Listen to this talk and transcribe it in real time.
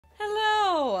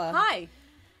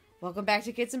Welcome back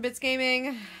to Kits and Bits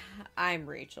Gaming. I'm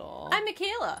Rachel. I'm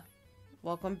Mikayla.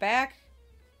 Welcome back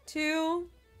to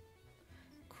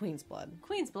Queen's Blood.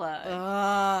 Queen's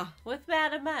Blood. With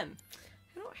Madam M.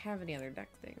 I don't have any other deck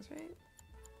things, right?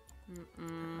 No,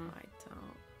 I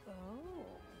don't. Oh,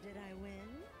 did I win?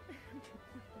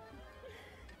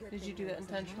 Did you do that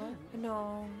intentionally?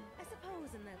 No. I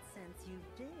suppose in that sense you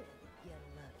did get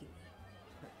lucky.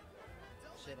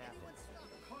 Shit happens.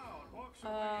 Cloud walks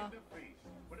away in defeat,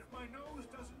 but if my nose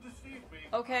doesn't deceive me,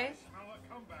 Okay. I smell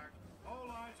a comeback. All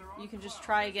eyes are on You can just Cloud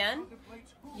try as he again?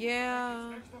 contemplates who will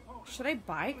Yeah. take his next opponent. Should I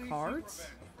buy Will he cards? seek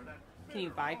revenge for that Can you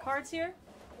bitter buy loss? cards here?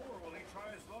 Or will he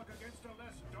try his luck against a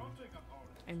less daunting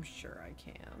opponent? I'm sure I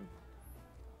can.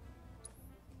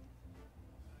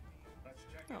 Let's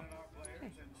check Oh, in on our players okay.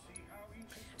 and see how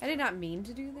each I did not mean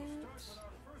to do that. starts with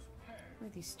our first pair. What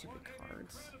are these stupid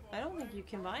cards? I don't think you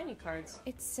can buy any cards.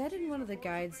 It said in one of the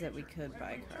guides that we could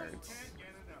buy cards. Can't get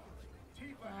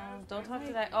enough. Tifa Don't talk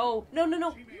to that. Oh, no, no,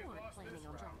 no. may have lost this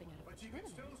round, but she can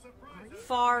still surprise us.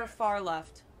 Far, far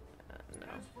left. No.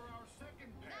 As for our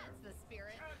second pair, The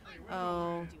spirit.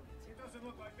 Oh. it doesn't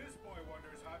look like this boy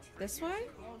wonders heartstrings This way?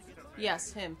 belongs to me.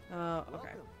 Yes, him. Oh,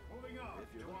 okay. Moving on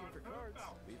If you're to looking our for third cards,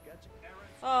 bout. we've got you.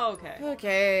 Oh, okay.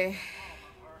 Okay.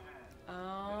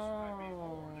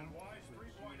 Oh. Wise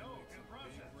 3.0 in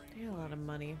process. I got a lot of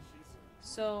money.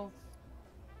 So.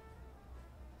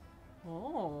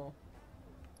 Oh.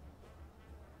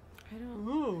 I don't.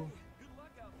 Ooh. Good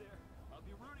luck out there. I'll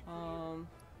be rooting for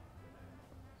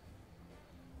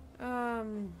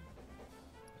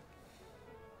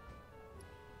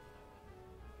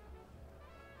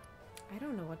I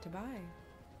don't know what to buy.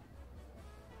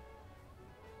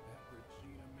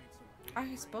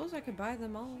 I suppose I could buy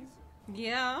them all.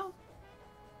 Yeah.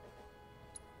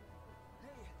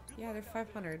 Yeah, they're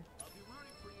 500. I'll be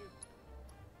rooting for you.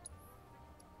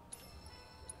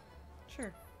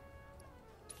 Sure.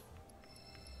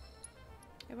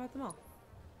 I bought them all.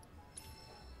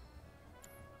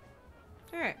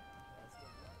 Alright.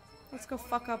 Let's go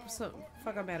fuck up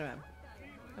Madam M.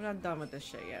 I'm not done with this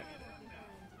shit yet.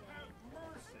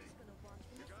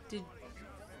 Did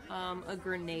a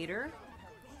Grenader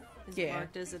is Yeah.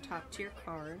 marked as a top tier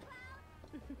card.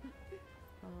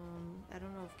 I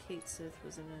don't know if Kate Sith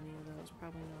was in any of those.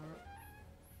 Probably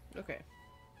not. Okay.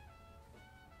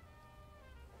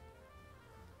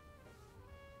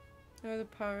 Oh, the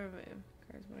power of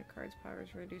cards. When a card's power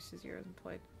is reduced to 0 and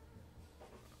played.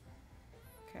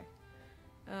 Okay.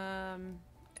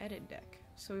 Edit deck.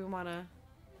 So we wanna.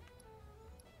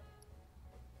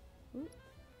 Ooh,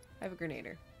 I have a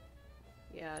Grenader.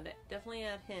 Yeah, definitely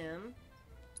add him.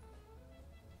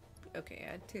 Okay,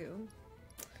 add 2.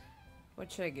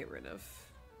 What should I get rid of?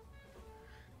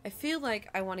 I feel like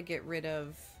I want to get rid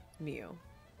of Mew.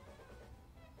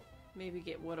 Maybe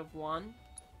get Wood of One.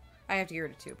 I have to get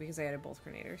rid of 2 because I added both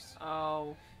Grenaders.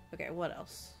 Oh. Okay, what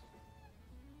else?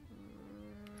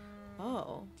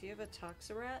 Oh, Do you have a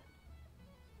Toxarat?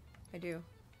 I do.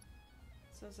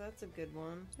 So that's a good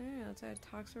one. Yeah, let's add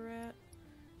Toxarat.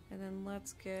 And then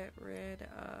let's get rid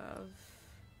of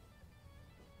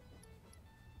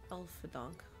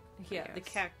Elfadonk. Yeah, the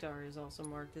guess. Cactar is also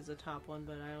marked as a top one,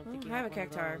 but I don't think Oh, you I have have a one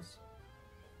of Cactar. those.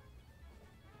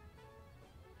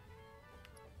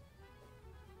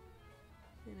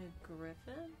 And a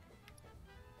Griffin?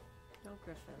 No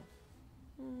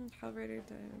Griffin. Calibrator,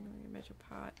 measure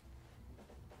pot.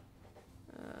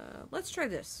 Let's try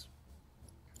this.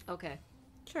 Okay.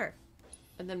 Sure.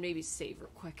 And then maybe save real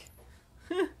quick.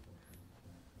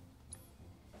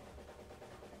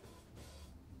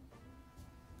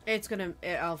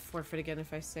 I'll forfeit again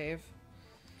if I save.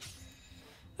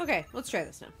 Okay, let's try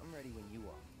this now. I'm ready when you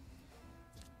are.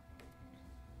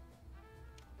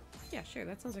 Yeah, sure,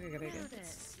 that sounds like a good idea. Now then,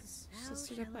 how let's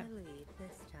do shall that I plan. lead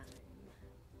this time?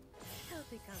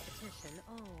 Healthy competition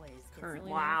always gets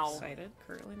Currently Wow. not excited.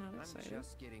 Currently not I'm excited.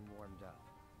 just getting warmed up.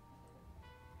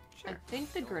 I Sure.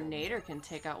 think the Grenader can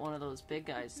take out one of those big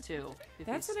guys too. if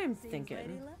That's he's- what I'm Seems Lady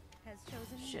thinking. Luck has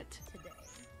chosen me Shit. today.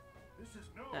 This is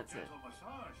no That's it. gentle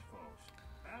massage, folks.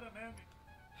 Madam M.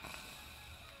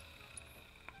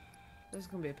 This is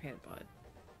gonna be a pant pod.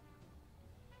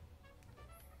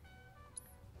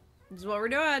 This is what we're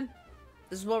doing.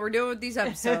 This is what we're doing with these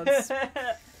episodes.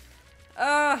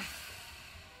 uh.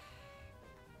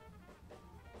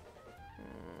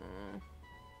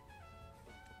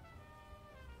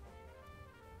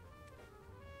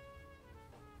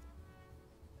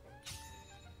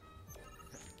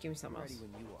 Give me something Ready else.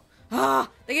 when you are. Ah!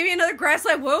 They gave me another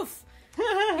grassland wolf!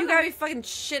 You gotta be fucking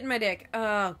shitting my dick.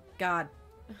 Oh, God.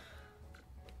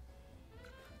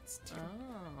 Oh.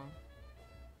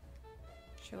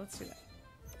 Sure, let's do that.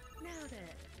 Now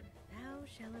then, how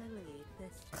shall I lead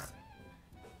this time?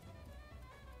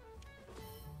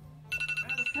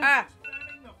 Ah!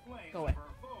 Fanning the flames Go away. of her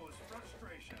foe's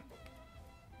frustration.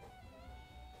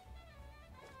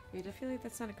 Wait, I feel like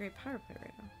that's not a great power play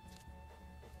right now.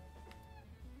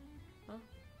 Oh,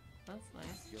 that's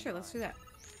nice. Sure, let's do that.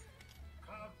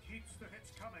 Cloud keeps the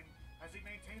hits coming as he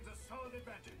maintains a solid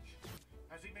advantage.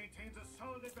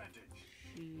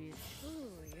 Jeez.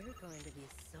 Ooh, you're going to be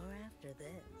sore after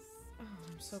this. Oh,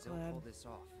 I'm so Still glad. pull this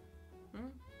off.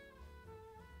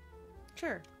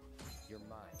 Sure. You're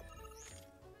mine.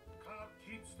 Cloud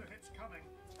keeps the hits coming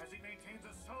as he maintains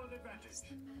a solid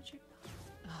advantage.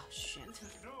 Oh shit. This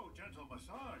is no gentle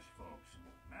massage, folks.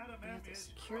 Madam We M have the is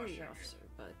security crushing officer,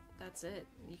 but that's it.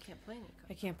 You can't play any I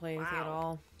cards. can't play anything at Wow.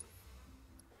 all.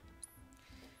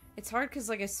 It's hard because,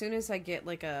 like, as soon as I get,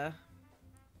 like, a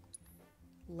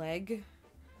leg,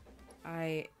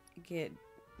 I get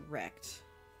wrecked.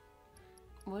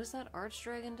 What does that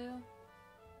Archdragon do?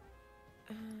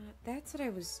 That's what I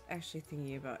was actually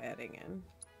thinking about adding in.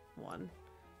 One.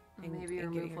 Maybe and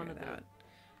remove getting one rid of the... that.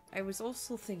 I was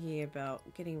also thinking about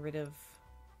getting rid of,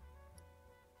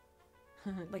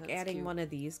 like, That's adding cute. one of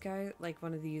these guys, like,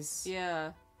 one of these...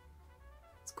 Yeah.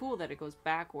 It's cool that it goes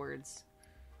backwards.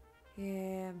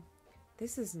 Yeah,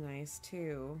 this is nice,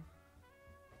 too.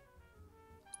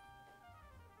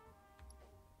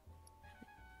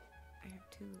 I have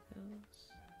two of those.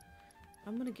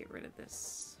 I'm gonna get rid of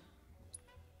this.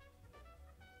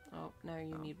 Oh, now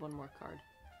you need one more card.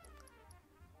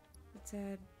 Let's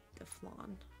add the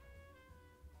flan.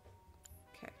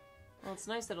 Okay. Well, it's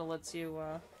nice that it lets you,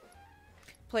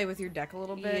 Play with your deck a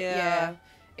little bit. Yeah.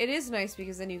 It is nice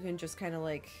because then you can just kind of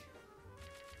like...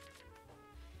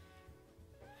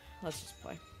 Let's just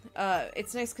play.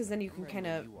 It's nice because then you can Ready kind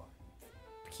when of you are.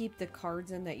 keep the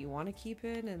cards in that you want to keep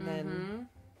in, and then... Mm-hmm.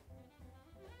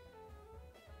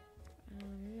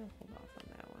 Maybe I'll hold off on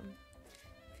that one.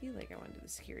 I feel like I want to do the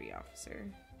security officer.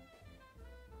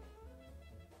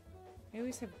 I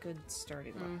always have good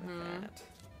starting luck with that.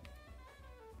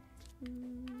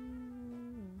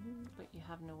 But you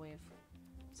have no way of...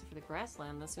 Except for the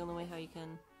grassland, that's the only way how you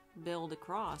can build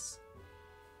across.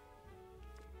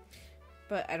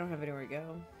 But I don't have anywhere to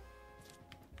go.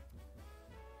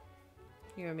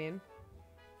 You know what I mean?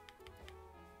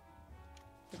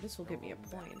 But this will give me a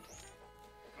point.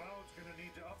 Cloud's gonna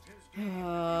need to up his game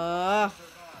Ugh. to survive.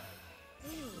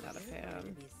 Ooh, Not a you're going to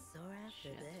fan. be sore after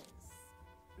this.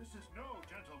 This is no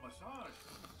gentle massage.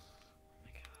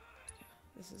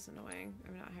 This is annoying.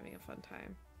 I'm not having a fun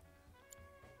time.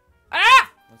 Ah!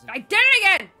 I did it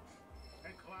again!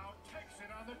 And Cloud takes it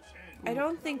on the chin. I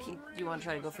don't think Do you want to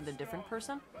try to go for the different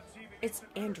person? Let's see if he it's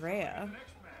gets it better Andrea. for the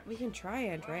next match. We can try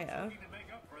Andrea. Cloud's looking to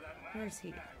make up for that last Where is he?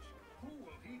 match. Who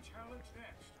will he challenge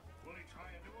next? Will he try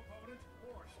a new opponent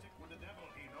or stick with the devil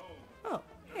he knows? Oh,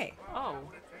 hey. Oh,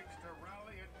 What it takes to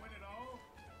rally and win it all?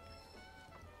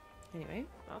 Anyway,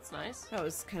 that's nice. that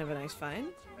was kind of a nice find.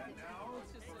 And now,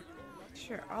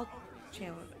 Sure, I'll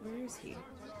challenge. Where is he?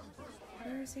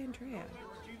 Where is Andrea?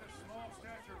 Regina's small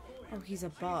stature fully Oh, he's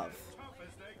above. tough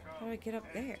as they come. How do I get up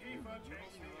there? Tifa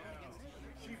takes the L.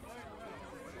 She played well,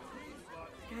 but it seems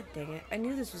like God dang it. I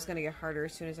knew this was going to get harder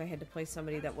as soon as I had to play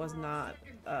somebody that was not,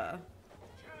 Oh,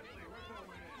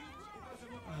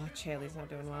 Chadley's not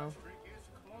doing well.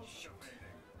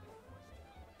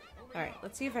 Alright,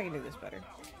 let's see if I can do this better.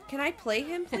 Can I play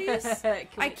him, please? Can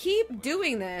I we- keep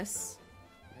doing this.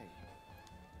 Hey,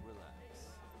 relax.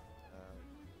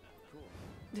 Cool.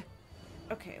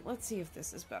 Okay, let's see if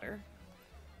this is better.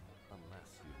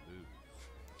 Unless you lose,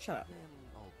 Shut up. then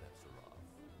all bets are off.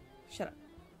 Shut up.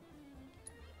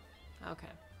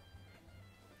 Okay.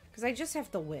 Because I just have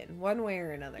to win, one way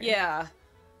or another. Yeah.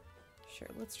 Sure,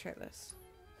 let's try this.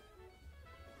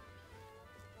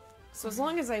 So as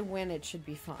long as I win, it should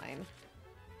be fine.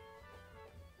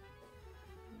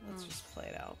 Let's just play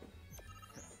it out.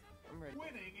 I'm ready.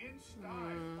 winning in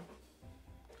style.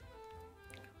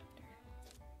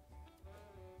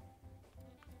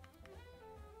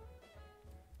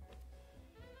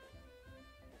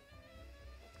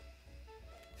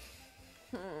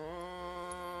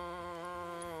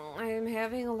 I am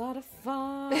having a lot of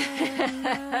fun.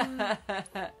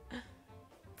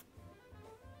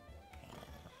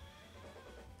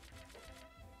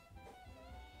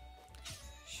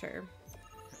 Sure.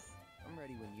 I'm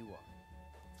ready when you are.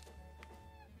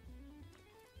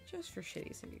 Just for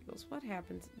shitties and giggles. What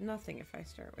happens? Nothing if I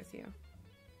start with you.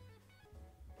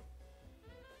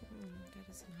 That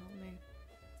doesn't help me.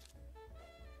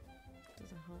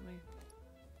 Doesn't help me.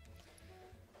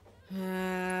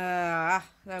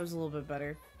 That was a little bit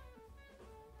better.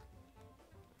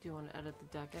 Do you want to edit the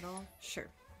deck at all? Sure.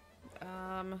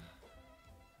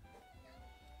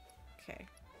 Okay.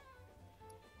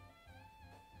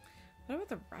 What about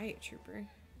the Riot Trooper?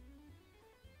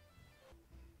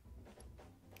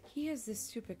 He has this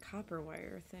stupid copper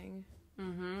wire thing.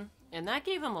 Mm-hmm. And that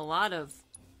gave him a lot of...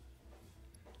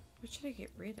 What should I get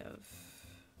rid of?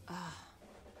 I'm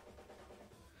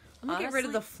gonna get rid of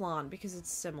Honestly- the flan because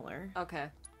it's similar. Okay.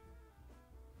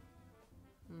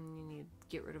 You need to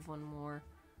get rid of one more.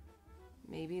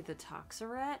 Maybe the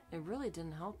Toxaret? It really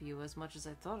didn't help you as much as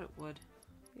I thought it would.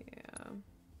 Yeah.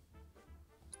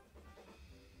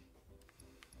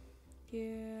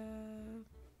 Yeah.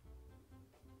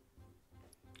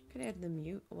 Could add the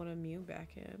Mew, one of Mew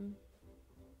back in.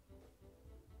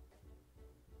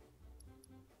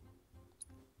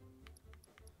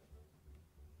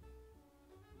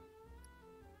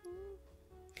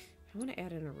 I want to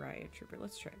add in a Riot Trooper.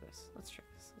 Let's try this. Let's try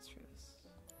this. Let's try this.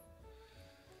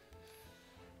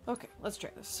 Okay, let's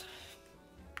try this.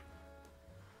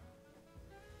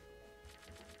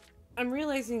 I'm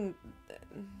realizing that,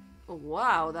 Oh,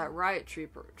 wow, that Riot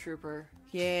Trooper.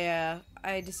 yeah,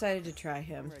 I decided to try I'm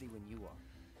him. ready when you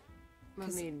are. I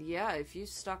mean, yeah, if you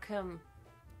stuck him...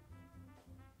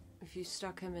 If you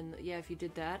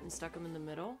did that and stuck him in the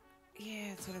middle... Yeah,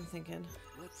 that's what I'm thinking.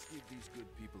 Let's give these good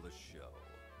people a show.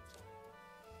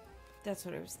 That's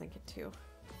what I was thinking too.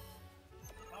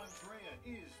 Andrea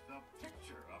is the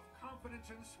picture of confidence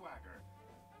and swagger.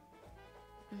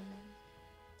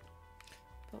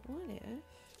 But what if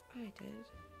I did?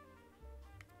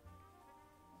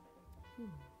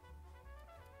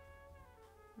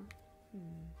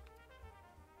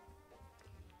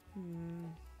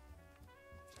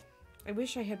 I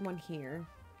wish I had one here.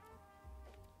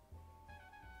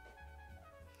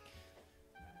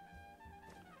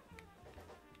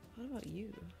 What about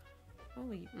you?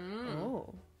 Oh, you.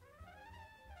 Oh.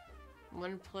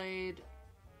 When played...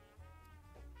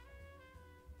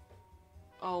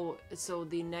 Oh, so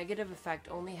the negative effect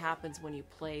only happens when you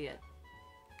play it.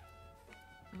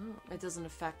 Oh. It doesn't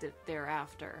affect it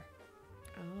thereafter.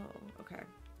 Oh, okay.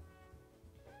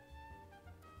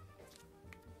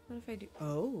 What if I do?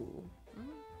 Oh.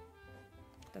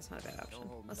 That's not a bad option.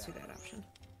 hold Let's do back. that option.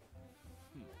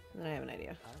 Then I have an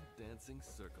idea. I'm dancing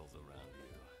circles around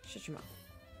you. Shut your mouth.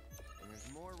 There's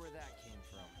more where that came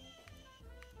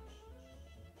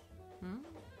from.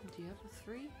 Do you have a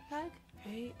 3 peg?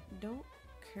 I don't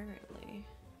currently.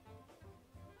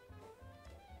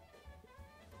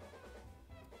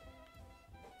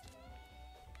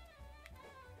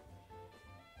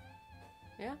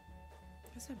 Yeah?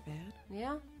 That's not bad.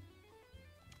 Yeah?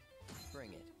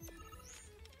 Bring it.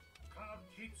 Cloud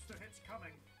keeps the hits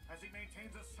coming as he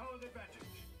maintains a solid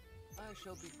advantage. I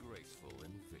shall be graceful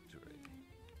in victory.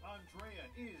 Andrea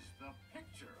is the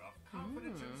picture of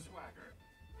confidence and swagger.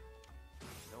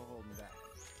 No holding back.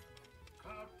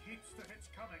 Cloud keeps the hits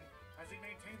coming as he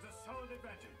maintains a solid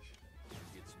advantage.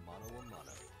 It's mano a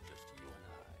mano, just you and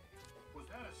I. Was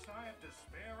that a sigh of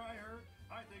despair I heard?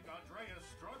 I think Andrea's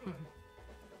struggling.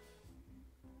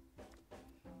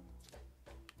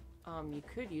 You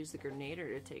could use the Grenader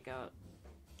to take out...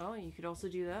 Oh, you could also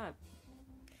do that.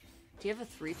 Do you have a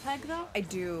 3 peg, though? I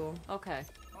do. Okay.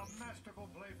 A masterful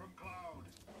play from Cloud.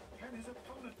 Can his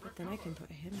opponent But then I can recover?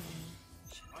 put him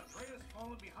in. Shit. Andrea's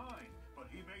fallen behind, but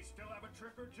he may still have a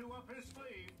trick or two up his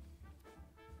sleeve.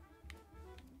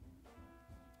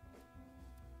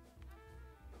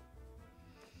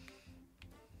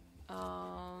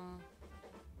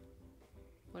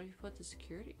 What if you put the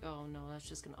security? Oh, no, that's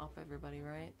just gonna up everybody,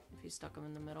 right? If you stuck them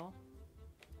in the middle.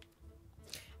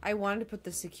 I wanted to put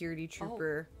the security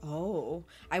trooper. Oh,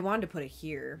 I wanted to put it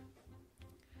here.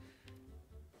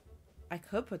 I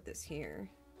could put this here.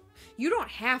 You don't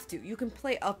have to. You can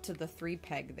play up to the 3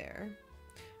 peg there.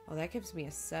 Oh, that gives me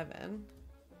a 7.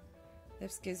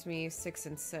 This gives me 6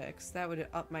 and 6. That would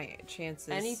up my chances.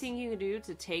 Anything you can do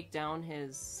to take down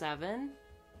his 7,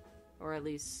 or at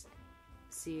least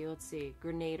see, let's see,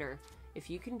 Grenader. If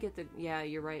you can get the, yeah,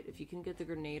 you're right. If you can get the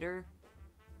Grenader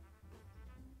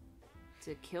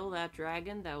to kill that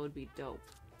dragon, that would be dope.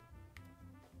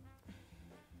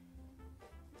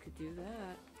 Could do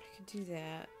that. I could do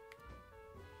that.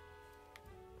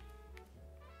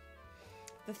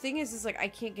 The thing is like, I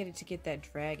can't get it to get that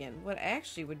dragon. What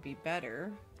actually would be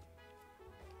better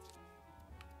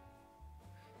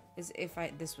is if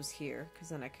this was here, because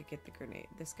then I could get the grenade,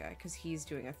 this guy, because he's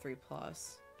doing a 3+.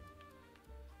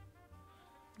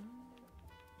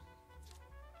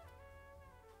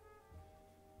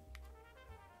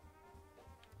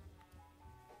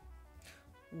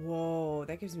 Whoa,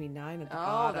 that gives me 9 at the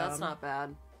bottom. Oh, that's not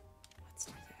bad. Let's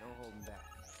do that. No holding back.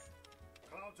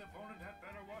 Cloud's opponent had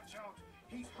better watch out.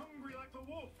 He's hungry like the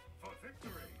wolf for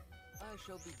victory. I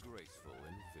shall be graceful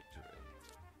in victory.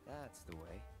 That's the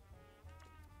way.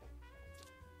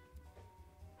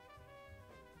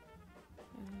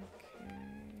 Okay.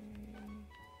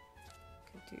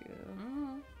 Could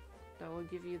do. That will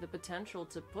give you the potential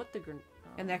to put the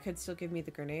And that could still give me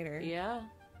the grenader. Yeah.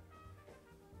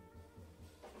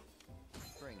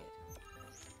 Bring it.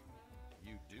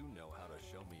 You do know how to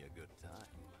show me a good time.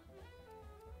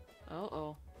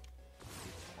 Uh-oh. It's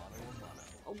mano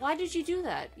a mano. Why did you do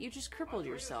that? You just crippled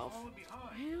yourself. Fallen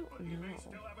behind, I don't but he may know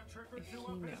still have a trick or if two he up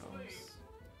his knows. sleeve.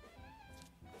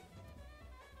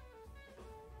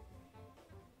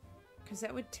 Because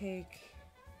that would take...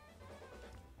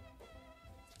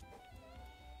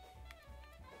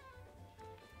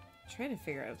 Trying to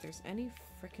figure out if there's any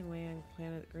freaking way on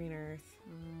planet Green Earth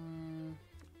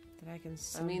that I can I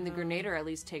somehow... mean, the grenader at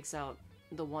least takes out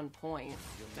the 1 point.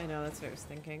 I know, that's what I was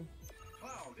thinking.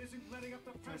 Cloud isn't letting up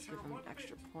the It does pressure give of him one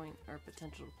extra bit. point or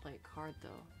potential to play a card, though.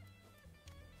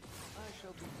 I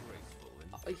shall be graceful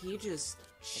in He just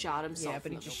shot himself. Yeah, but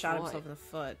in he the just shot foot. himself in the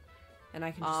foot. And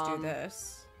I can just do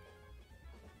this.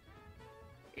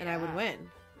 And I would Yeah. win.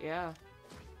 Yeah.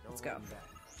 No Let's go. holding back.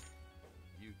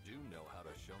 You do know how to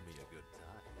show me a good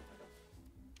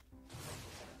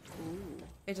time. Ooh.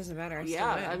 It doesn't matter, I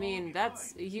Yeah, still win. I mean,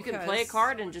 that's... You can play a Because-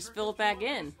 card and just fill it back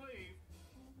in.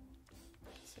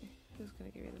 Let's see. Who's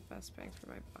gonna give me the best bang for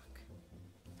my buck?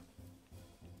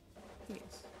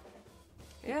 Yes.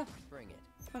 Yeah. Bring it.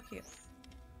 Fuck you.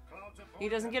 Cloud's He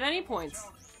doesn't get any points.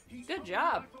 He's Good hungry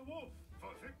job. like the wolf for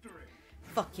victory.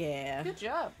 Fuck yeah. Good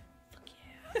job.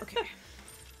 Okay.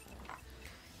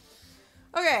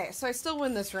 Okay, so I still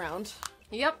win this round.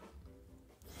 Yep.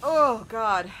 Oh,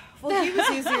 God. Well, he was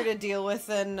easier to deal with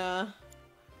than, I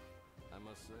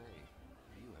must say,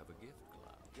 you have a gift,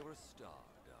 Cloud. You're a star,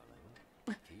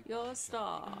 darling. Keep You're on a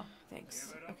star. Thanks.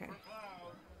 Give it up Okay. for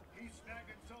Cloud. He snagged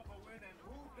himself a win and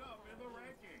moved up in the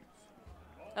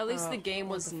rankings. At least Oh, the game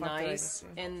what was the fuck did I nice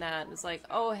just do? in that it's like,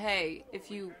 oh hey, if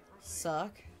you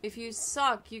suck,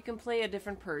 you can play a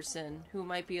different person who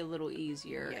might be a little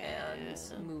easier Yeah.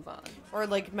 and move on. Or,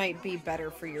 like, might be better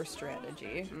for your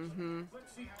strategy. Mm-hmm.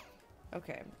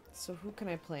 Okay, so who can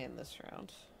I play in this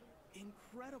round?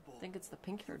 Incredible. I think it's the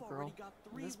pink-haired You've girl already got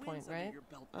at 3 this point, wins under right? your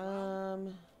belt,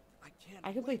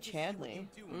 I could play wait to see what Chadley.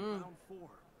 you do in round 4. Round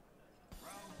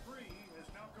 3 is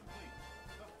now complete.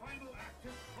 The final act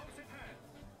is close at hand.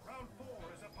 Round 4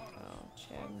 is upon us. Oh,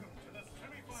 Chad. Welcome to the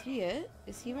semifinals. Is he it?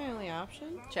 Is he my only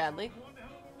option? Chadley. One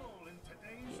hell of a role in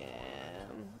today's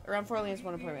Yeah. Round 4 only has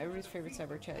one appointment. Everybody's favorite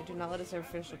cyber Chad. Do not let his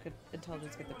artificial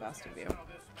intelligence get the best of you.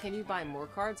 Can you buy more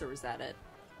cards or was that it?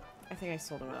 I think I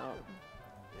sold him out.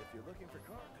 If you're looking for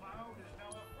cards, Cloud is now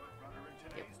a front runner in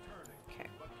today's tourney. Okay.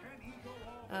 But can he go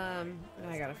all the Now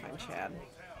I gotta find Chad.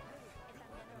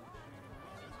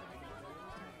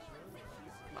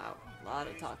 Wow, a lot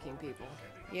of talking people.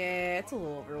 Yeah, it's a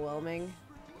little overwhelming.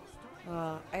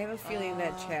 I have a feeling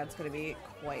that Chad's gonna be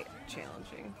quite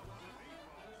challenging.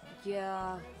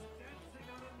 Yeah.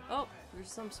 Oh, there's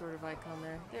some sort of icon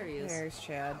there. There he is. There's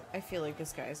Chad. I feel like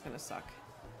this guy is gonna suck.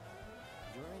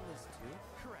 You're in this too?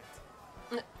 correct.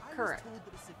 I Correct. was told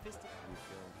that a sophisticated... You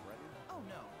feeling threatened? Oh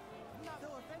no. Not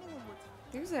though if anyone were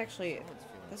There's actually...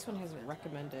 This one has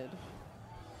recommended...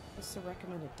 What's the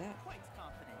recommended deck? quite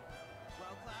confident.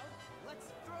 Well, Cloud, let's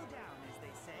throw down, as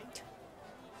they say.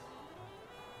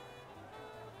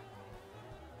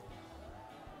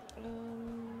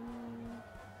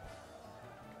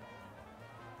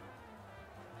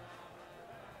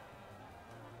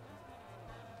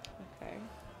 Okay.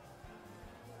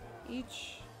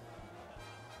 Each...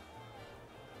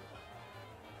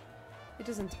 It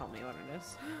doesn't tell me what it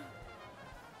is.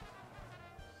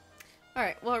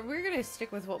 Alright, well, we're gonna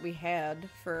stick with what we had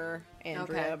for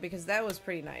Andrea, Okay. because that was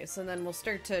pretty nice, and then we'll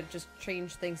start to just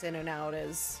change things in and out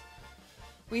as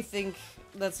we think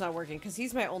that's not working, because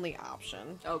he's my only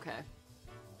option. Okay.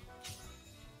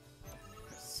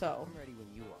 So, I'm ready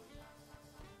when you are.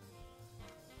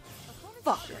 Opponent's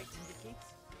Fuck. strike indicates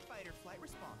fight or flight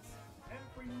response.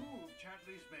 Every move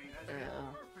Chadley's made has Yeah.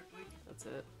 been perfectly. That's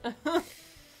it.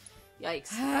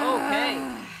 Yikes.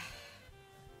 Okay.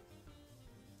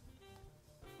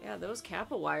 Yeah, those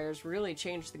Kappa wires really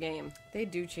changed the game. they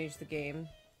do change the game.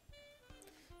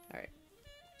 Alright.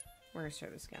 We're gonna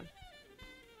start this again.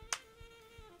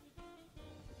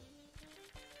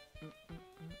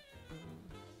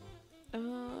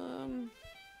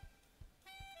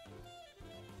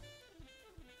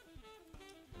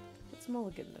 Let's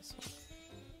mulligan this one.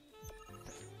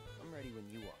 I'm ready when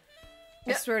you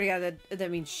are. I swear to God,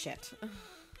 that means shit.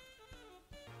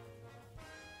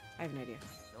 I have an idea.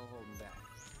 No holding back.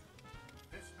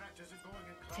 This match isn't going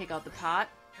in Cloud's Take out the favor, pot.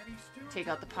 and he's still Take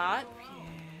out the pot.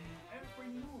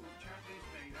 Every move Champions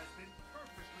made has been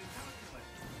perfectly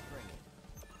calculated. Bring it.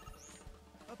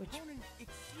 Opponent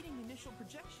exceeding initial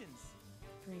projections.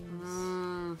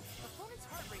 Brings... Opponent's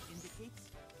heart rate indicates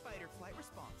fight or flight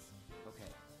response. Okay.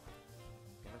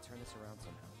 Gotta turn this around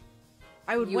somehow.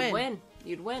 I would You'd win. win.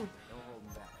 You'd win. No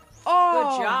holding back. Oh!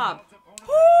 Good job.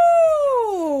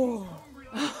 Woo!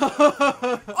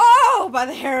 Oh, by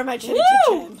the hair of my chinny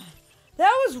chin.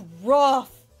 That was rough.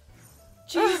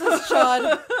 Jesus,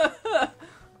 Sean.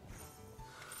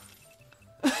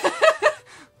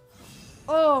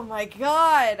 Oh my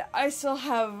god. I still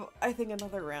have, I think,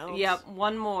 another round. Yep,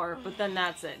 one more, but then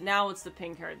that's it. Now it's the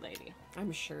pink haired lady.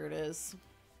 I'm sure it is.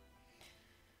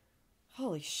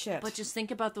 Holy shit. But just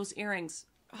think about those earrings.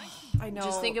 I know.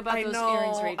 just think about I those know,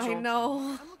 earrings, Rachel. I know.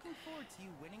 I'm looking forward to you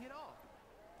winning it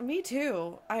all. Me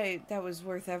too. That was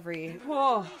worth every...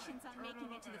 Whoa. Congratulations on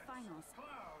making it to the finals.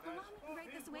 Come on, right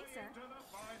this way, sir.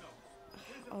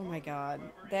 Oh my god.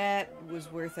 That was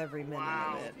worth every minute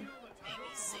of it.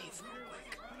 Save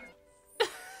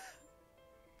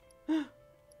Not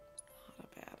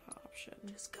a bad option.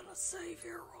 Just gonna save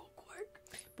here real quick.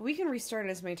 But we can restart it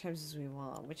as many times as we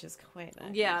want, which is quite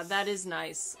nice. Yeah, that is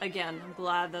nice. Again, I'm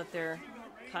glad that they're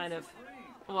kind of...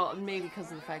 Well, maybe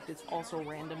because of the fact it's also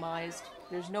randomized.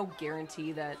 There's no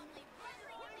guarantee that,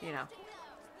 you know.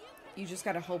 You just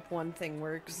gotta hope one thing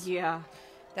works. Yeah.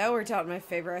 That worked out in my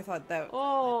favor. I thought that...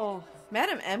 Oh.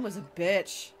 Madam M was a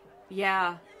bitch.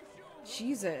 Yeah.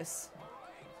 Jesus.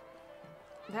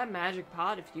 That magic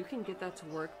pot, if you can get that to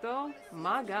work, though,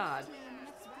 my god.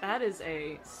 That is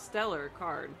a stellar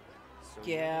card. So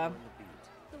Yeah. ready to win the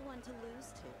beat. The one to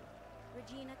lose to.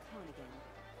 Regina Conigan,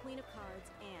 Queen of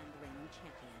Cards and reigning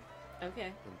champion.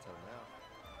 Okay. Until now.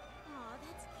 Aw,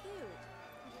 that's cute.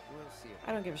 We'll see if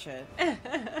I don't give a shit.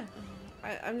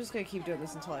 I'm just gonna keep doing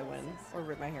this until I win. Or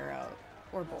rip my hair out.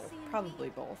 Or both. Probably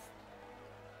both.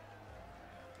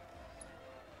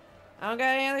 I don't got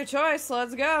any other choice.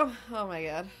 Let's go. Oh my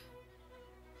god.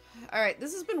 Alright,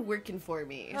 this has been working for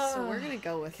me. So we're gonna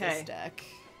go with this Okay. deck.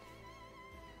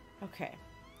 Okay.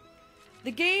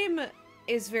 The game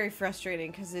is very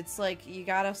frustrating because it's like you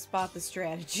gotta spot the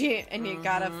strategy and you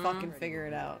gotta fucking figure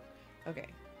it out. Okay.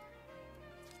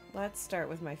 Let's start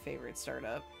with my favorite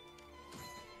startup.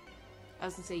 I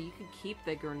was gonna say, you could keep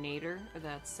the Grenader, or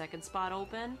that second spot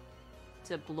open,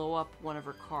 to blow up one of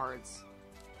her cards.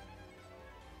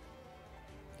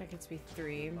 That gets me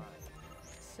 3,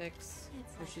 6.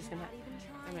 So she's gonna...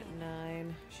 I'm at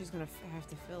 9. She's gonna have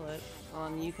to fill it.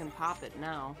 You can pop it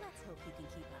now, Let's hope you can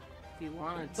keep up. if you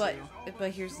wanted to.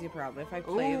 But here's the problem. If I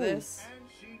play Ooh. this... And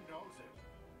she knows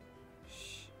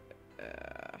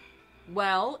it.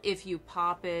 Well, if you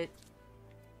pop it...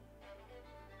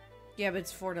 Yeah, but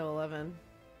it's 4 to 11.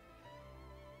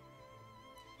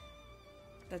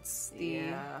 That's the...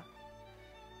 Yeah.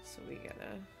 So we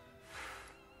gotta...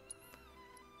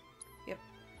 Yep.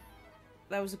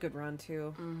 That was a good run,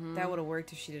 too. That would have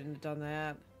worked if she didn't have done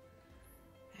that.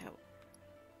 Ow.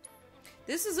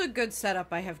 This is a good setup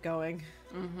I have going.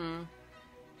 Mm-hmm.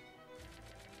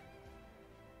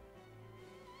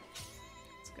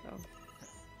 Let's go.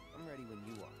 I'm ready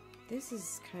when you are. This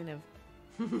is kind of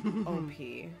OP.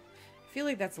 I feel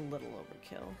like that's a little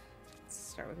overkill. Let's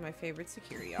start with my favorite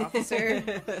security officer. Try to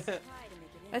make it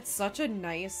That's such a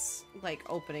nice, like,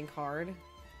 opening card.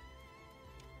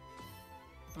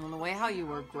 And the way how you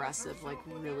were aggressive, like,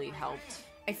 really helped.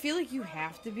 I feel like you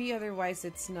have to be, otherwise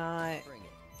it's not... Bring it.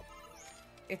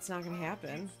 It's not gonna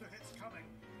happen. The hits coming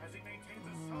as he maintains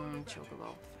a solid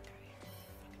Chocobo.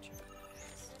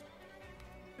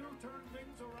 to turn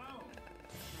things around.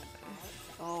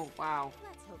 Oh, wow.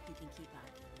 Let's hope you can keep up.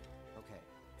 Okay.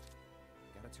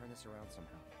 Gotta turn this around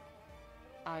somehow.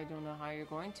 I don't know how you're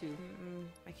going to.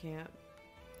 I can't.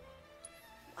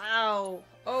 Wow.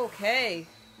 Okay.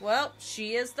 Well,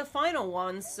 she is the final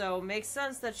one, so makes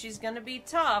sense that she's gonna be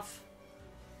tough.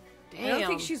 Damn. I don't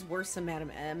think she's worse than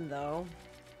Madam M, though.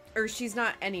 Or she's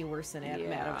not any worse than Madam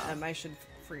Yeah. M. I should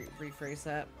rephrase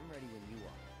that. I'm ready when you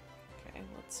are. Okay,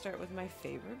 let's start with my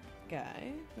favorite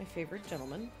guy. My favorite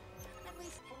gentleman.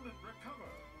 Opponent recover.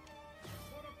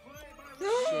 What a play by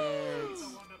Shit. the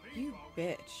one to beat, You folks.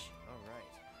 bitch. Alright.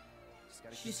 Just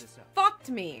gotta keep She's this up. fucked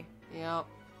me. Yep.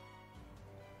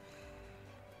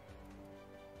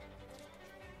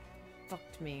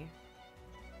 Fucked me.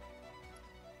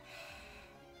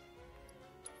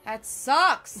 That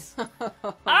sucks!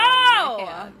 Oh!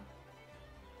 Man.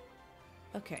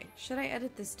 Okay, should I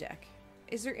edit this deck?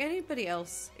 Is there anybody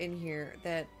else in here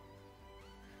that...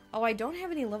 Oh, I don't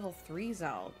have any level 3s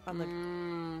out on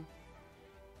the...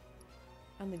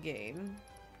 on the game.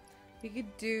 We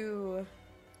could do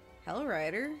Hell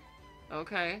Rider.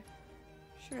 Okay.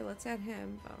 Sure, let's add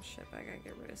him. Oh shit, I gotta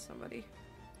get rid of somebody.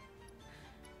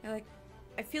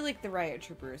 I feel like the Riot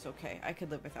Trooper is okay. I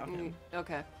could live without him.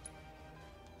 Okay.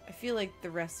 I feel like the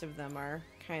rest of them are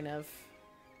kind of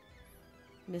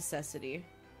necessity.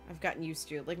 I've gotten used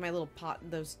to it. Like my little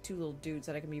those two little dudes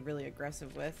that I can be really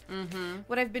aggressive with. Mm-hmm.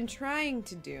 What I've been trying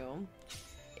to do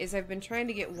is I've been trying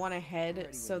to get one ahead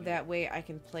so that way I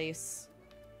can place,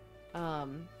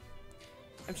 I'm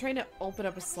trying to open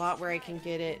up a slot where I can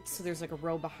get it so there's like a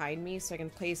row behind me so I can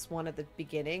place one at the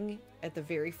beginning, at the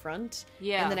very front.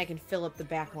 Yeah. And then I can fill up the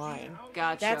back line.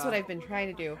 Gotcha. That's what I've been trying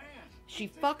to do. She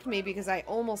fucked me because I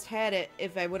almost had it.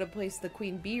 If I would have placed the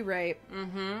Queen Bee right,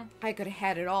 I could have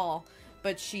had it all.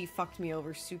 But she fucked me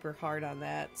over super hard on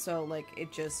that. So, like, it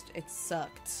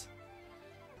sucked.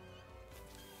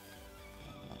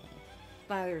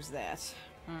 There's that.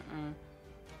 No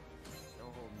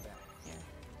holding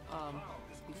back.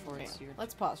 Before it's your...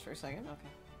 Let's pause for a second.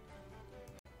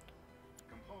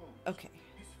 Okay.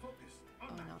 Oh,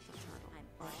 not the turtle.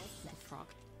 I'm all set. The frog.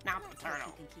 Not the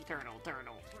turtle. Turtle.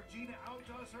 Regina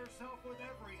outdoes herself with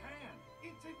every hand.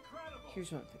 It's incredible.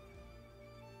 Here's one thing.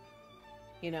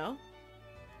 You know?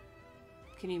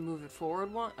 Can you move it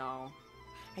forward one? Oh.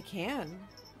 I can.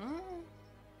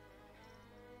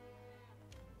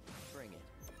 Bring it.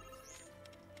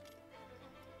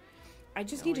 I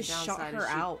just The need to only shut downside her is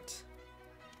she- out.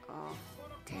 Oh.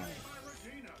 Damn it.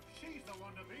 Regina, she's the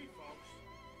one to beat, folks.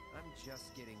 I'm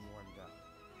just getting warmed up.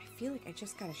 I feel like I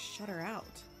just gotta shut her out.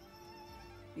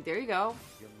 There you go.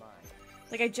 You're mine.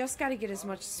 Like, I just gotta get as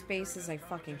much space as I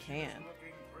fucking can. Looking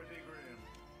pretty grim.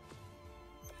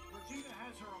 Regina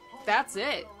has her opponent That's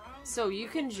it. around So you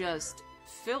can just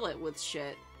fill it with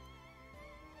shit.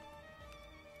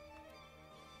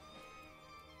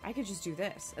 I could just do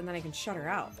this, and then I can shut her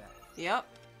out. Yep.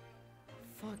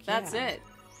 Fuck yeah. That's it.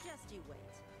 Just you wait.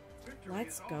 victory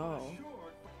Let's is go. almost assured.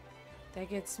 That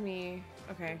gets me...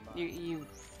 Okay. You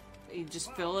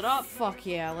just fill it up. Fuck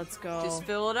yeah, let's go. Just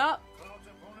fill it up. Cloud's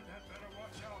opponent had better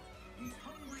watch out. He's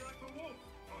hungry like a wolf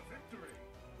for victory.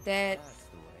 That That's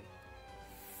the way.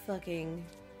 fucking...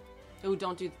 Oh,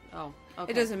 don't do... Oh,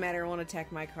 okay. It doesn't matter, I won't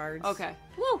attack my cards. Okay.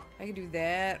 Woo! I could do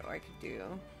that, or I could do...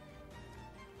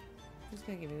 Who's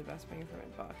gonna give me the best bang for my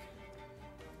buck?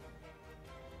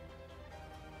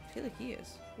 I feel like he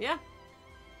is. Yeah.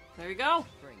 There you go.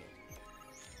 Bring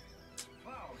it.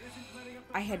 Cloud isn't letting up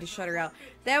the I had to shut her out.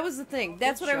 That was the thing.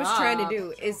 That's what I was trying to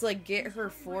do, is, like, get her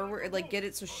forward, like, get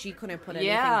it so she couldn't put anything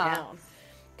Yeah. down.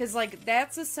 Because, like,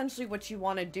 that's essentially what you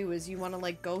want to do, is you want to,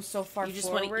 like, go so far You just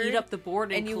forward. want to eat up the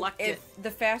board and you, collect it.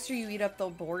 The faster you eat up the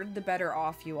board, the better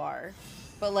off you are.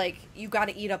 But, like, you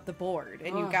gotta eat up the board,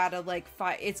 and you Ugh. gotta, like,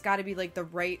 it's gotta be, like, the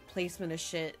right placement of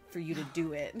shit for you to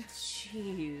do it. Jeez.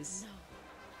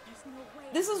 There's no way.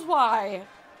 This is why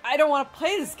I don't want to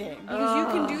play this game, because you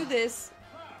can do this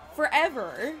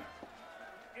forever.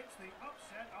 It's the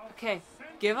upset of Okay, the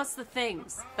century. give us the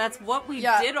things. That's what we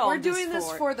Yeah, did all we're this doing this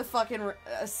for. for the fucking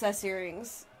assess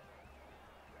earrings.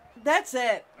 That's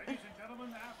it. Ladies and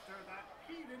gentlemen, after that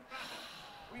heated battle,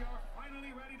 we are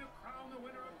finally ready to crown the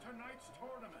winner of tonight's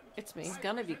tournament. It's me. It's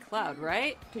gonna be Cloud,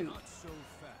 right? Dude. Not so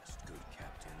fast, good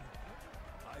captain.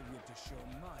 I wish to show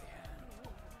my hand.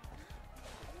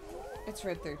 It's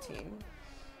Red 13.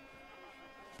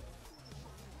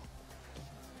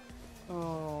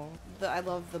 Oh, I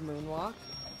love the moonwalk.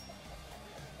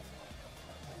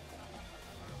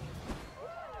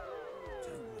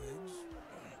 Two legs,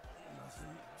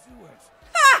 nothing to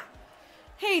it.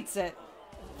 Hates it.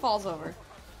 Falls over.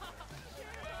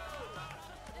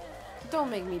 Don't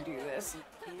make me do this.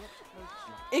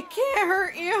 It can't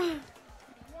hurt you.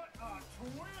 What a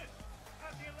twist!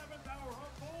 At the 11th hour,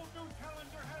 a bold new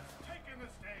challenger has taken the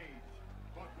stage.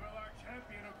 But will our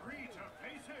champion agree to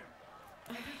face him?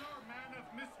 And is our man of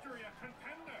mystery a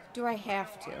contender? Do I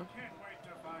have to? I can't wait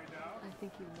to find out. I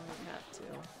think you might have to.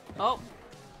 Oh,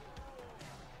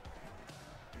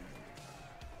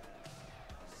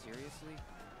 Seriously?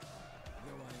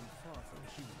 Though I am far from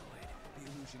humanoid, the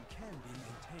illusion can be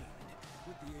maintained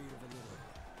with the aid of a little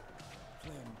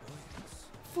flamboyance.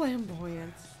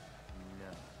 Flamboyance.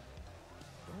 No.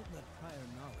 Don't let prior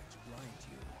knowledge blind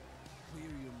you.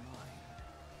 Clear your mind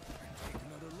and take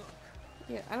another look.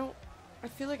 Yeah, I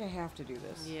feel like I have to do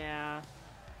this. yeah.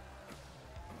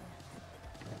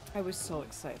 I was so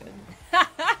excited. But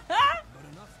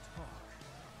enough talk.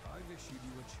 I've issued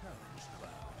you a challenge,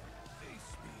 Cloud.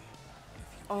 Face me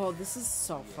if you Oh, this is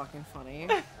so fucking funny.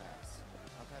 Pass.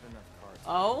 I've had enough cards.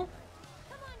 Oh,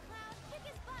 Come on, Cloud. Kick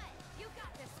his butt. You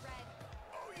got this, Red.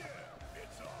 Oh yeah,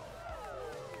 it's all.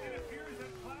 It appears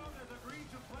that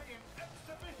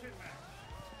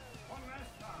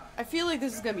I feel like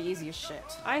this is gonna be easy as shit.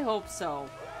 I hope so.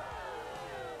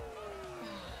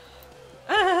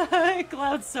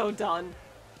 Cloud's so done.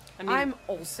 I mean, I'm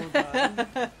also done.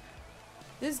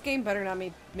 This game better not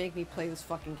make me play this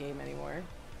fucking game anymore.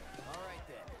 Alright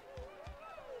then.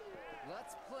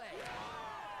 Let's play.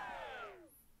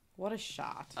 What a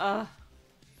shot.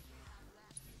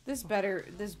 This better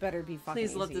be fucking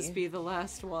please let this easy. be the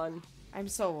last one. I'm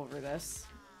so over this.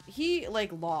 He,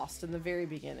 like, lost in the very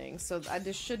beginning, so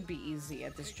this should be easy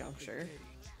at this juncture.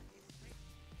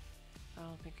 I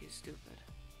don't think he's stupid.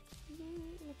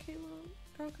 Mikayla,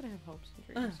 girl could have hopes and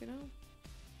dreams, you know?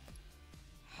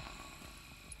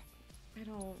 I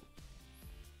don't...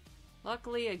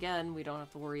 Luckily, again, we don't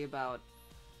have to worry about...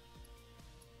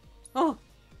 Oh!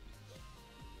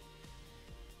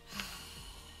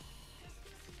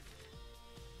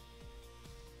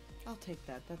 I'll take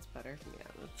that, that's better. Yeah,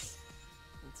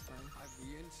 that's fine. I've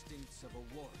the instincts of a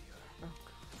warrior. Oh,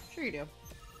 God. Sure you do.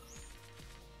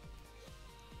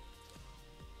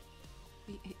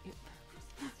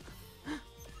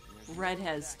 Red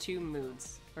has two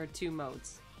modes.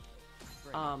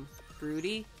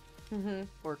 Broody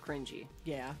or cringy.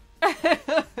 Yeah.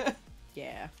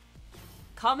 Yeah.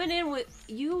 Coming in with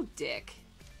you, dick.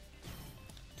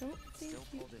 Don't think Still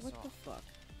you... pull this What off. the fuck?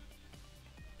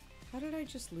 How did I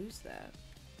just lose that?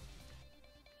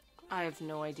 I have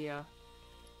no idea.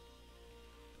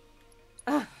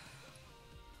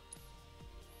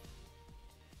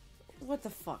 What the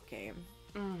fuck, game?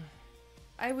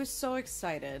 I was so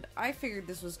excited. I figured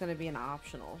this was gonna be an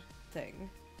optional thing.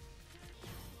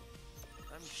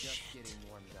 I'm just getting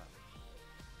warmed up.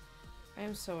 I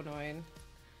am so annoyed.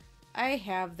 I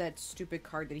have that stupid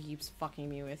card that he keeps fucking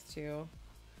me with, too.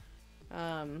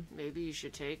 Maybe you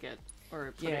should take it.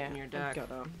 Or put yeah, it in your deck. I'm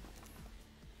gonna.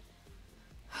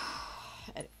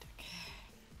 Edit deck.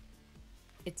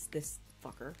 It's this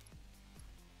fucker.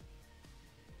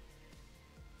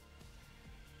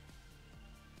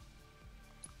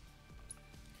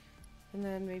 And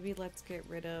then maybe let's get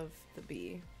rid of the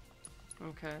B.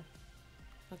 Okay.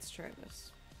 Let's try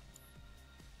this.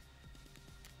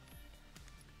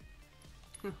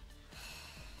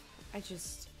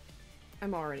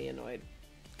 I'm already annoyed.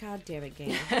 God damn it,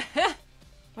 game.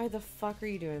 Why the fuck are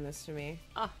you doing this to me?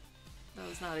 That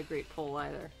was not a great pull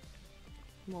either.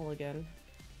 Mulligan.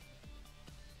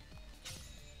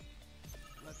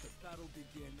 Let the battle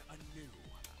begin anew.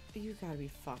 You gotta be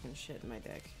fucking shitting my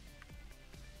dick.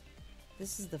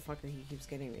 This is the fucker he keeps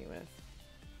getting me with.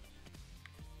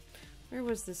 Where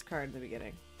was this card in the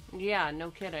beginning? Yeah,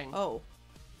 no kidding. Oh.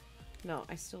 No,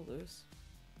 I still lose.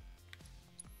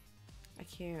 I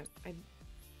can't.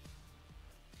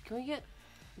 Can we get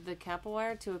the Kappa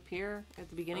wire to appear at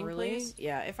the beginning, Early? please?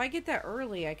 Yeah, if I get that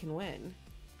early, I can win.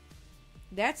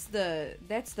 That's the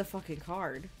fucking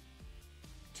card.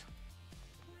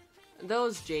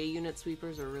 Those J unit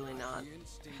sweepers are really not. The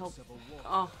instincts Help. of a warrior.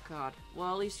 Oh god.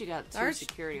 Well, at least you got two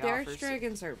security the offers.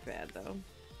 Archdragons aren't bad though.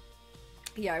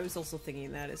 Yeah, I was also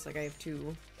thinking that it's like I have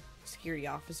two security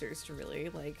officers to really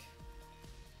like.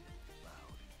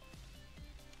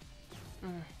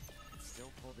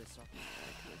 Still pull this off. I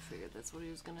kind of figured that's what he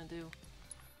was gonna do.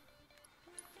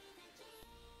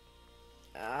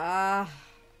 Ah.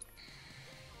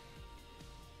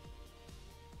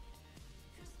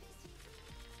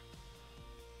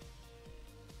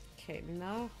 Okay,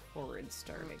 not horrid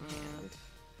starting hand.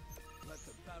 Let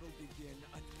the battle begin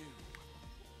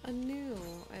anew. Anew.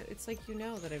 It's like you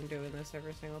know that I'm doing this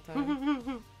every single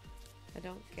time. I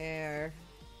don't care.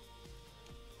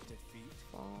 Defeat.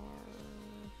 Far.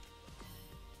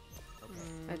 Okay,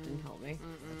 That didn't help me.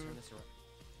 let's turn this around.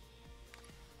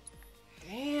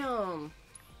 Damn.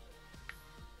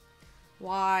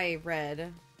 Why,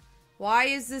 Red? Why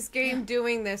is this game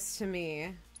doing this to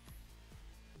me?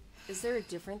 Is there a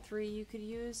different 3 you could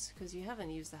use? Because you haven't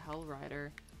used the Hell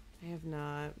Rider. I have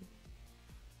not.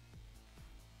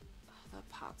 Oh, that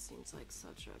pot seems like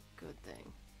such a good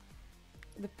thing.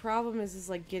 The problem is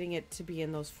like getting it to be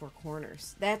in those four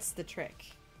corners. That's the trick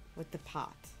with the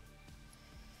pot.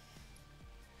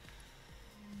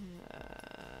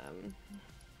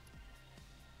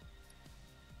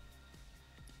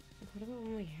 What about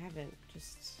when we haven't?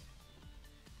 Just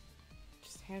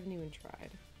haven't even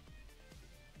tried.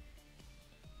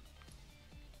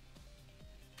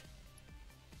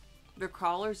 The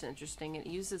crawler's interesting. It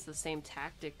uses the same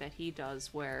tactic that he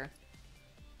does where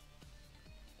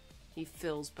he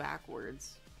fills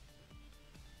backwards.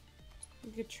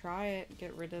 We could try it,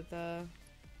 get rid of the...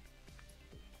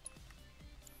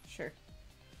 Sure.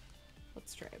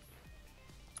 Let's try it.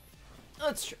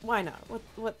 Why not?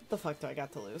 What the fuck do I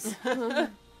got to lose?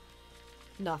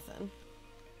 Nothing.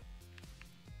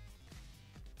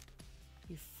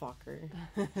 fucker.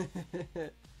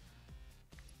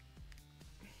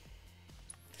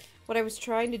 What I was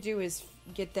trying to do is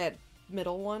get that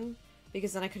middle one,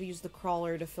 because then I could use the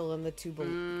crawler to fill in the two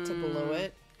to below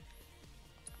it.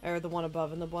 Or the one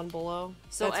above and the one below.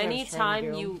 So That's what I was trying to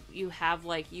anytime do. you have,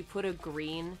 like, you put a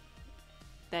green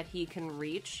that he can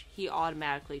reach, he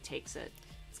automatically takes it.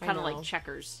 It's I kind of know. like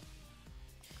checkers.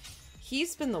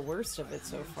 He's been the worst of it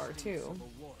so far, too. Of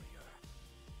a warrior.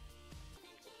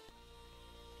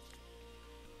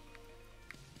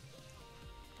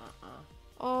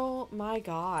 Oh my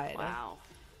god. Wow.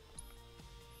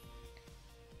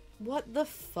 What the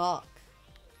fuck?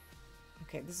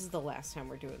 Okay, this is the last time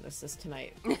we're doing this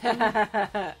tonight.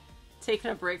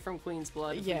 Taking a break from Queen's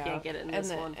Blood if we can't get it in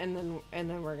this one. And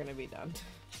then we're gonna be done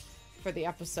for the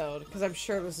episode, because I'm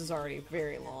sure this is already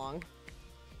very long.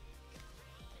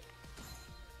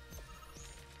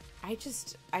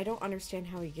 I don't understand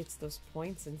how he gets those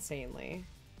points insanely.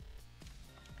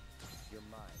 You're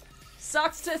mine.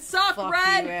 Sucks to suck, Fuck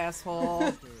Red! you,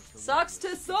 asshole. Sucks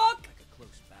to suck! Like a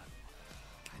close battle.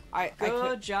 I Good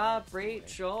could, job,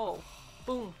 Rachel.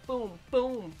 Boom, boom,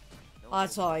 boom.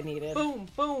 that's all I needed. Boom,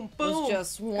 boom, boom. Was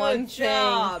just one Good thing.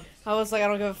 job. I was like, I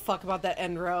don't give a fuck about that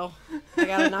end row. I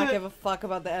gotta not give a fuck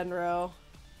about the end row.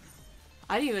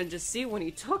 I didn't even just see when he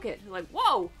took it. Like,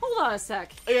 whoa, hold on a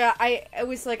sec. Yeah, I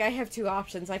was like, I have two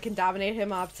options. I can dominate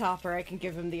him up top, or I can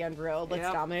give him the end row. Let's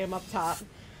Yep. dominate him up top.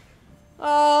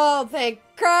 Oh, thank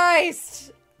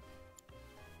Christ!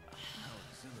 How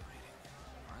exhilarating.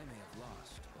 I may have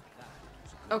lost, but that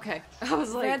was a good Okay, I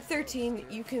was like, Red 13,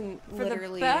 you can for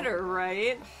literally... the better,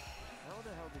 right? How the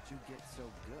hell did you get so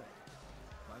good?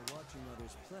 By watching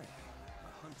others play,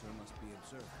 a hunter must be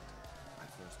observant. I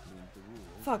first learned the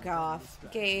rules. Fuck and then off. the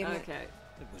strategy. Game. Okay.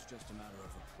 It was just a matter of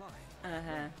applying.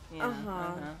 Uh-huh. Yeah,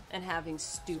 uh-huh. And having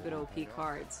stupid OP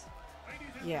cards.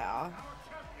 Yeah.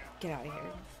 Get out of here.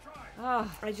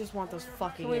 Oh, I just want those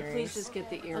fucking can we earrings. please just get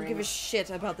the I earrings? don't give a shit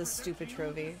about this stupid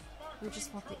trophy. We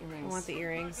just want the I earrings. want the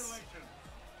earrings.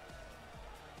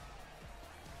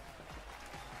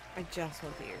 I just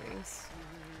want the earrings.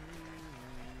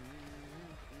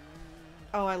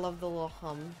 Oh, I love the little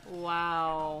hum.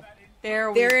 Wow.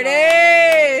 There There we it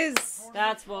go. is!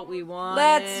 That's what we want.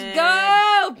 Let's go,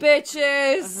 I was gonna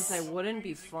bitches! say, wouldn't it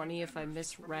be funny if I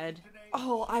misread?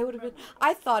 Oh, I would have been...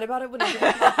 I thought about it when I did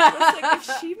it. I was like,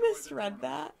 if she misread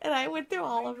that, and I went through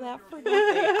all of that for nothing,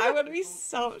 I would be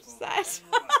so upset.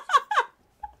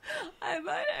 I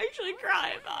might actually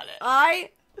cry about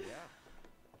it. Yeah.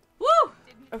 Woo!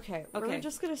 Okay, Okay. we're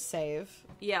just gonna save.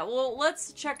 Yeah, well,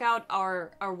 let's check out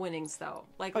our winnings, though.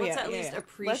 Like, let's at least yeah.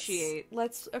 appreciate...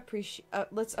 Let's appreciate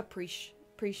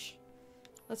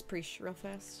real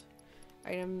fast.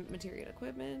 Item, material,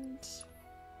 equipment.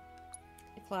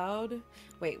 Cloud.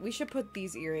 Wait, we should put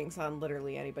these earrings on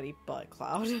literally anybody but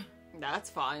Cloud. That's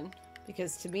fine.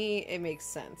 Because to me, it makes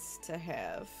sense to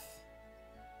have...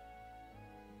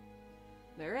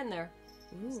 They're in there.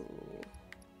 Ooh.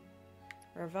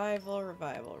 Revival.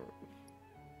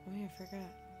 Oh yeah, I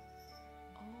forgot.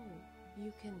 Oh,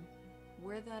 you can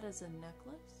wear that as a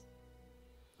necklace?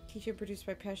 T-shirt produced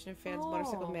by passionate fans, Oh.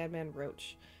 Motorcycle Madman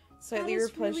Roach. Slightly is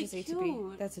replenishes really ATB.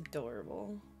 cute. That's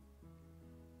adorable.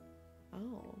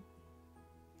 Oh.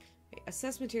 Wait,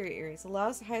 assess materia earrings.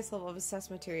 Allows the highest level of assess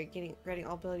materia, granting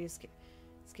all ability to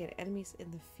scan enemies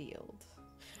in the field.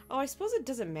 Oh, I suppose it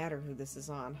doesn't matter who this is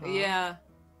on, huh? Yeah.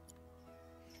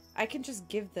 I can just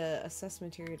give the assess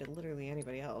materia to literally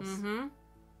anybody else. Mm-hmm.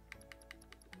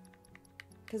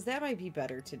 Because that might be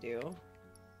better to do.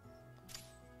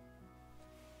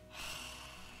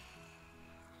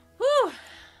 Whew!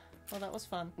 Well, that was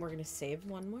fun. We're gonna save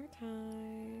one more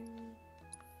time.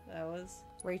 That was...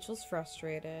 Rachel's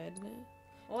frustrated.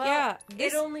 Well, Yeah,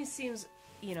 it only seems,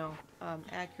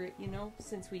 accurate,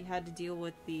 since we had to deal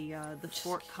with the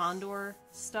Fort Condor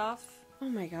stuff Oh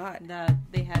my god. that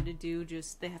they had to do.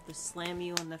 They have to slam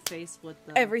you in the face with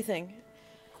the Everything.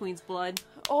 Queen's Blood.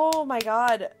 Oh my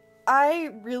god.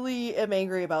 I really am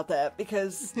angry about that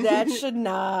because that should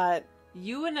not...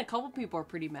 You and a couple people are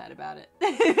pretty mad about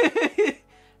it.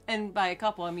 And by a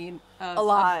couple, I mean... A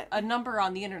lot. A number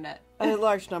on the internet. A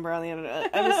large number on the internet.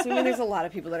 I'm assuming there's a lot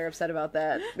of people that are upset about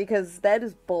that because that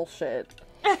is bullshit.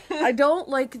 I don't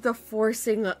like the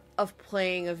forcing of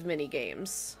playing of mini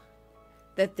games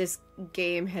that this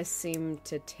game has seemed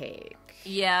to take.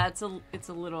 Yeah, it's a little,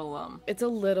 It's a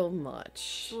little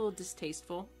much. a little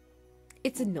distasteful.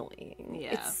 It's annoying.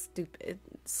 Yeah. It's stupid.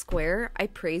 Square, I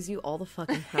praise you all the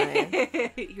fucking time.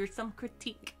 Here's some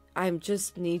critique. I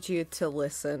just need you to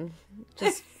listen.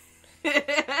 Just...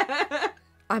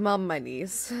 I'm on my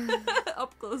knees.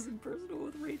 Up close and personal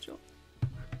with Rachel.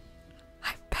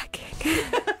 I'm back. Dear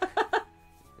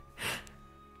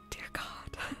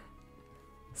God.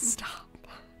 Stop.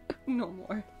 No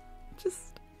more.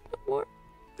 Just no more.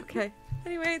 Okay.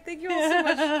 Anyway, thank you all so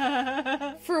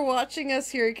much for watching us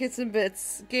here at Kits and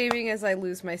Bits Gaming as I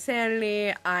lose my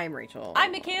sanity. I'm Rachel.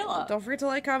 I'm Mikayla. Don't forget to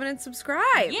like, comment, and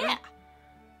subscribe. Yeah.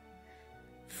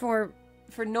 For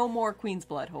no more Queen's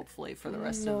Blood, hopefully, for the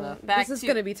rest of the... This is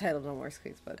going to be titled No More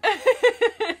Squeeze, but...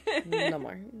 no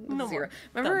more. No Zero. more.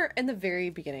 Remember in the very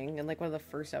beginning, in like one of the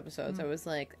first episodes, I was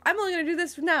like, I'm only going to do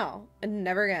this now and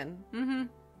never again. Mm-hmm.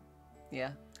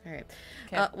 Yeah. All right.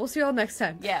 Okay. We'll see you all next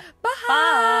time. Yeah. Bye.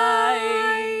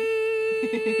 Bye.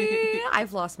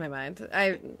 I've lost my mind.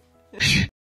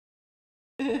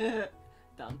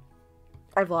 Done.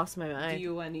 I've lost my mind.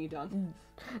 D-U-N-E done.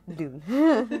 Dude.